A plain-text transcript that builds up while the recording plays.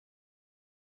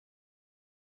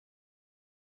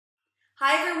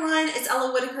Hi everyone, it's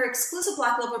Ella Whitaker, exclusive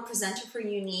Black Lover presenter for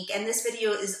Younique, and this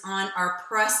video is on our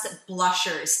pressed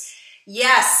blushers.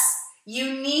 Yes,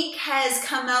 Younique has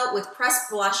come out with pressed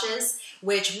blushes,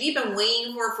 which we've been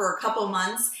waiting for a couple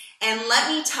months, and let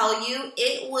me tell you,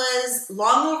 it was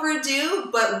long overdue,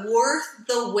 but worth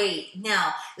the wait.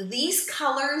 Now, these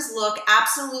colors look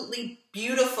absolutely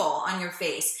beautiful on your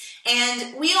face,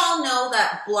 and we all know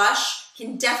that blush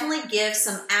can definitely give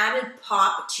some added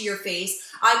pop to your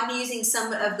face. I'm using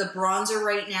some of the bronzer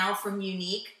right now from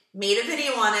Younique. Made a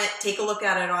video on it. Take a look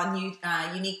at it on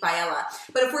Younique by Ella.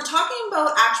 But if we're talking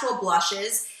about actual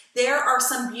blushes, there are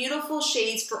some beautiful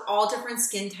shades for all different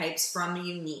skin types from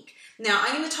Younique. Now,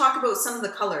 I'm going to talk about some of the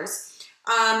colors.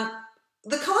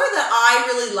 The color that I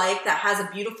really like that has a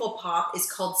beautiful pop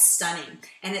is called Stunning.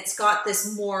 And it's got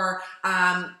this more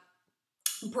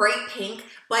bright pink,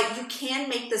 but you can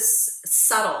make this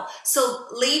subtle. So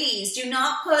ladies, do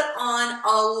not put on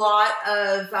a lot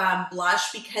of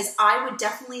blush, because I would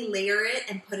definitely layer it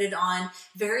and put it on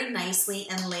very nicely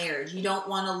and layered. You don't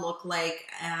want to look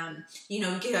like, you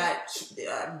know, you got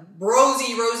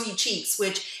rosy cheeks,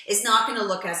 which is not going to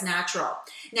look as natural.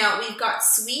 Now we've got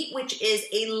Sweet, which is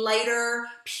a lighter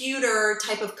pewter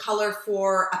type of color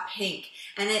for a pink.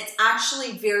 And it's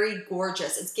actually very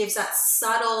gorgeous. It gives that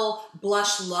subtle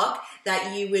blush look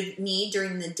that you would need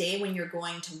during the day when you're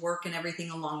going to work and everything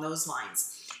along those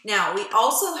lines. Now, we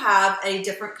also have a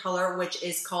different color, which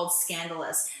is called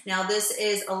Scandalous. Now, this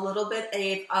is a little bit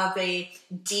of a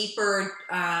deeper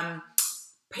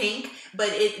pink, but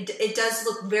it does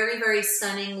look very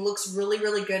stunning, looks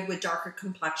really good with darker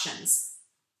complexions.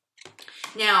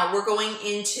 Now we're going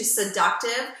into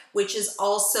Seductive, which is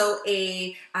also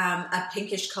a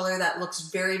pinkish color that looks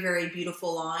very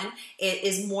beautiful on. It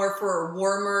is more for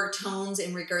warmer tones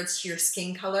in regards to your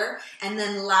skin color. And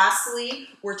then lastly,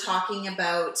 we're talking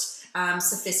about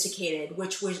Sophisticated,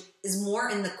 which is more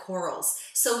in the corals.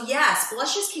 So yes,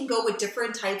 blushes can go with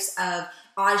different types of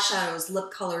eyeshadows,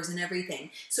 lip colors, and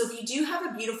everything. So if you do have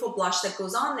a beautiful blush that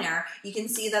goes on there, you can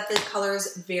see that the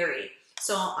colors vary.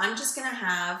 So I'm just gonna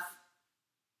have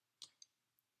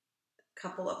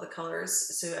couple of the colors.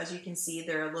 So as you can see,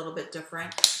 they're a little bit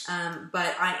different,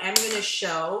 but I am going to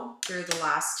show through the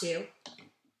last two.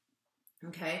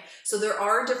 Okay, so there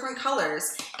are different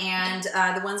colors, and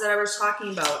the ones that I was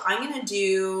talking about, I'm going to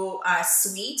do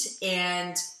Sweet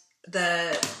and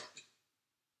the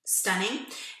Stunning,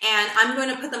 and I'm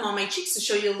going to put them on my cheeks to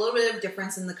show you a little bit of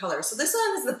difference in the color. So this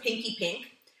one is the pinky pink.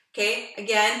 Okay,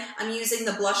 again, I'm using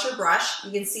the blusher brush.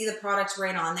 You can see the product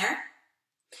right on there.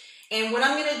 And what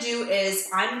I'm going to do is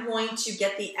I'm going to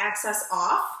get the excess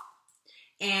off,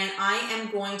 and I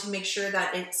am going to make sure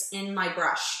that it's in my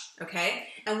brush, okay?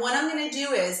 And what I'm going to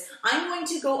do is I'm going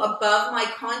to go above my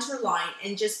contour line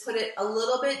and just put it a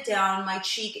little bit down my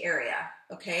cheek area,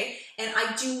 okay? And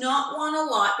I do not want a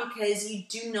lot, because you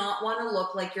do not want to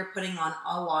look like you're putting on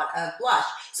a lot of blush.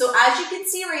 So as you can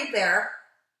see right there,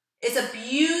 it's a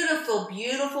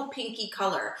beautiful pinky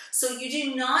color. So you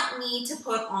do not need to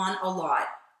put on a lot.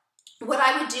 What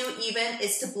I would do even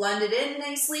is to blend it in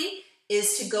nicely,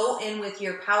 is to go in with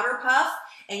your powder puff,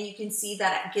 and you can see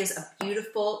that it gives a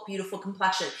beautiful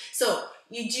complexion. So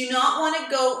you do not want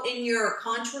to go in your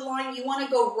contour line, you want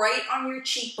to go right on your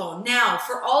cheekbone. Now,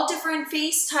 for all different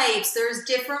face types, there's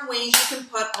different ways you can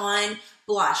put on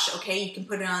blush, okay? You can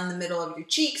put it on the middle of your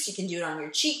cheeks, you can do it on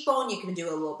your cheekbone, you can do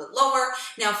it a little bit lower.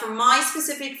 Now for my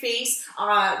specific face,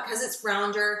 because it's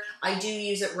rounder, I do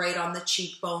use it right on the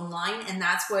cheekbone line, and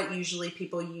that's what usually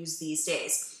people use these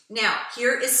days. Now,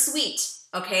 here is Sweet,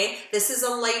 okay? This is a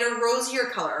lighter, rosier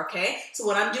color, okay? So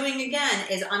what I'm doing again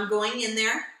is I'm going in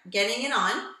there, getting it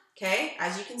on, okay?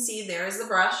 As you can see, there is the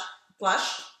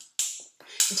blush.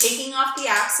 I'm taking off the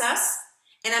excess,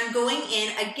 and I'm going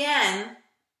in again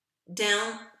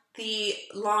down the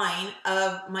line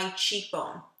of my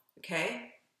cheekbone,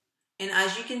 okay? And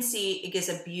as you can see, it gives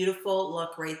a beautiful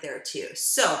look right there too.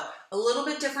 So a little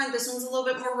bit different. This one's a little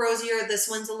bit more rosier. This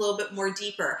one's a little bit more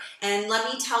deeper. And let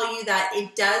me tell you that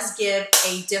it does give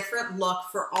a different look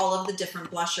for all of the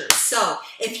different blushers. So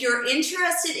if you're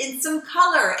interested in some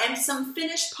color and some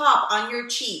finished pop on your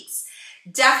cheeks,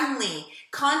 definitely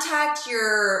contact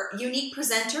your Younique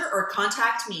presenter or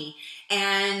contact me.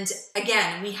 And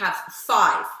again, we have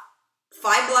five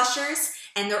blushers,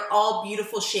 and they're all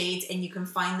beautiful shades, and you can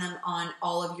find them on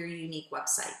all of your Younique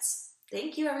websites.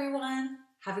 Thank you, everyone.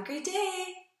 Have a great day.